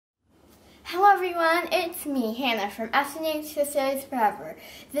everyone, it's me, Hannah from S&H Sisters Forever.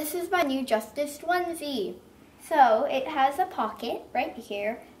 This is my new Justice onesie. So, it has a pocket right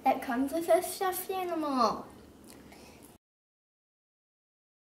here that comes with a stuffed animal.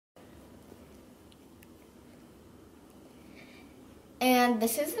 And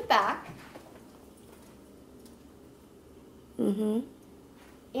this is the back.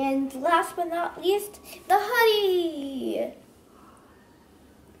 And last but not least, the hoodie.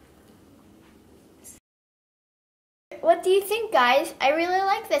 What do you think, guys? I really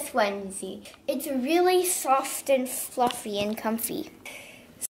like this onesie. It's really soft and fluffy and comfy.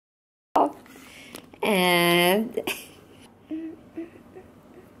 And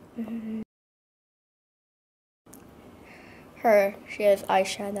she has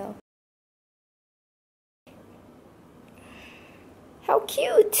eyeshadow. How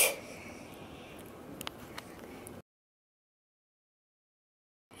cute!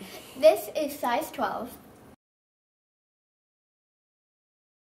 This is size 12.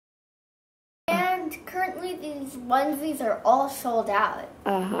 And currently these onesies are all sold out.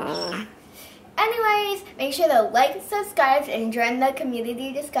 Anyways, make sure to like, subscribe, and join the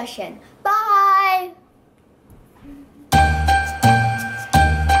community discussion. Bye!